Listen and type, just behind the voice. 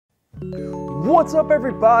What's up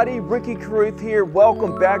everybody, Ricky Carruth here.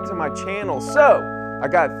 Welcome back to my channel. So, I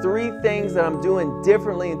got 3 things that I'm doing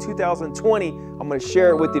differently in 2020. I'm gonna share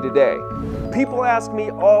it with you today. People ask me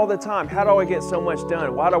all the time, how do I get so much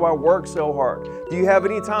done? Why do I work so hard? Do you have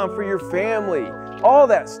any time for your family? All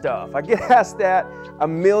that stuff. I get asked that a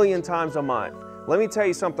million times a month. Let me tell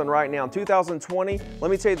you something right now. In 2020, let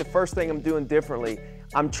me tell you the first thing I'm doing differently.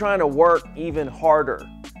 I'm trying to work even harder,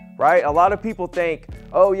 right? A lot of people think,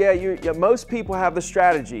 oh yeah, most people have the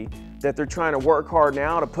strategy that they're trying to work hard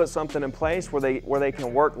now to put something in place where they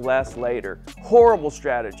can work less later. Horrible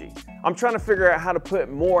strategy. I'm trying to figure out how to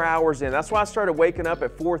put more hours in. That's why I started waking up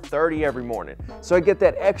at 4:30 every morning. So I get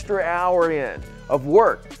that extra hour in of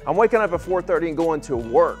work. I'm waking up at 4:30 and going to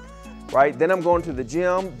work, right? Then I'm going to the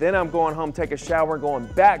gym, then I'm going home, take a shower, and going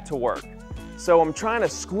back to work. So I'm trying to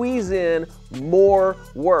squeeze in more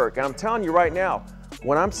work. And I'm telling you right now,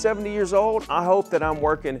 when I'm 70 years old, I hope that I'm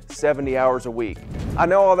working 70 hours a week. I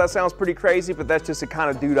know all that sounds pretty crazy, but that's just the kind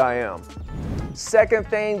of dude I am. Second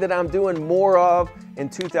thing that I'm doing more of in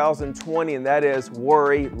 2020, and that is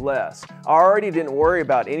worry less. I already didn't worry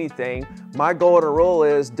about anything. My golden rule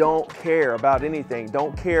is don't care about anything.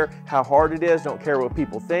 Don't care how hard it is. Don't care what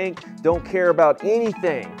people think. Don't care about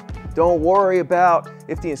anything. Don't worry about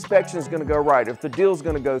if the inspection is going to go right, if the deal is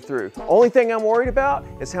going to go through. Only thing I'm worried about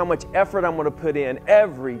is how much effort I'm going to put in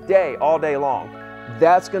every day, all day long.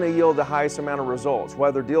 That's going to yield the highest amount of results.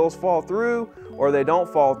 Whether deals fall through or they don't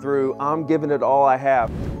fall through, I'm giving it all I have.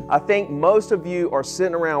 I think most of you are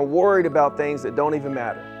sitting around worried about things that don't even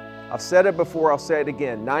matter. I've said it before, I'll say it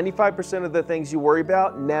again. 95% of the things you worry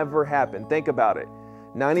about never happen. Think about it.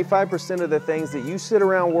 95% of the things that you sit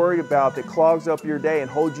around worried about that clogs up your day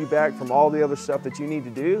and holds you back from all the other stuff that you need to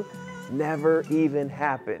do never even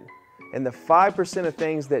happen. And the 5% of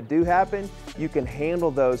things that do happen, you can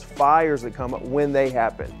handle those fires that come up when they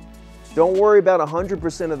happen. Don't worry about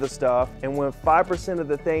 100% of the stuff, and when 5% of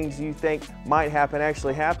the things you think might happen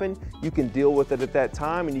actually happen, you can deal with it at that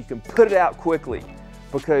time and you can put it out quickly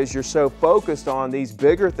because you're so focused on these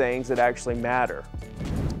bigger things that actually matter.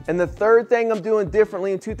 And the third thing I'm doing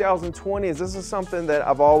differently in 2020 is this is something that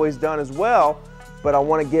I've always done as well, but I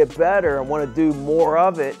want to get better. I want to do more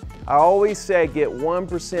of it. I always say get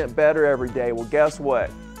 1% better every day. Well, guess what?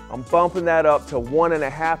 I'm bumping that up to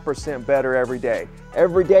 1.5% better every day.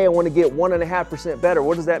 Every day I want to get 1.5% better.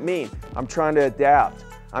 What does that mean? I'm trying to adapt.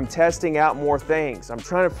 I'm testing out more things. I'm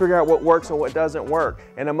trying to figure out what works and what doesn't work.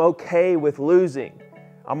 And I'm okay with losing.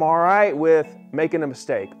 I'm all right with making a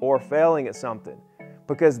mistake or failing at something,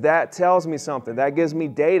 because that tells me something. That gives me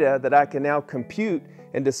data that I can now compute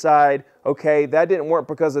and decide, okay, that didn't work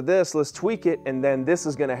because of this, let's tweak it, and then this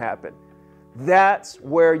is gonna happen. That's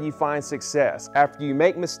where you find success, after you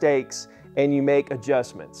make mistakes and you make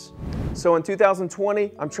adjustments. So in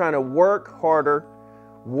 2020, I'm trying to work harder,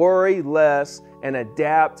 worry less, and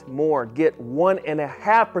adapt more. Get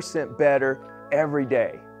 1.5% better every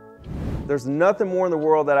day. There's nothing more in the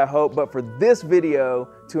world that I hope but for this video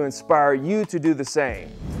to inspire you to do the same.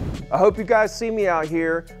 I hope you guys see me out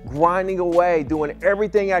here grinding away, doing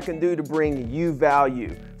everything I can do to bring you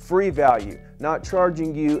value, free value, not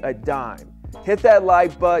charging you a dime. Hit that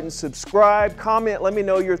like button, subscribe, comment, let me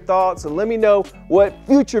know your thoughts, and let me know what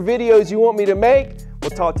future videos you want me to make.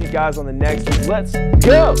 We'll talk to you guys on the next one. Let's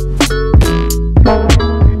go!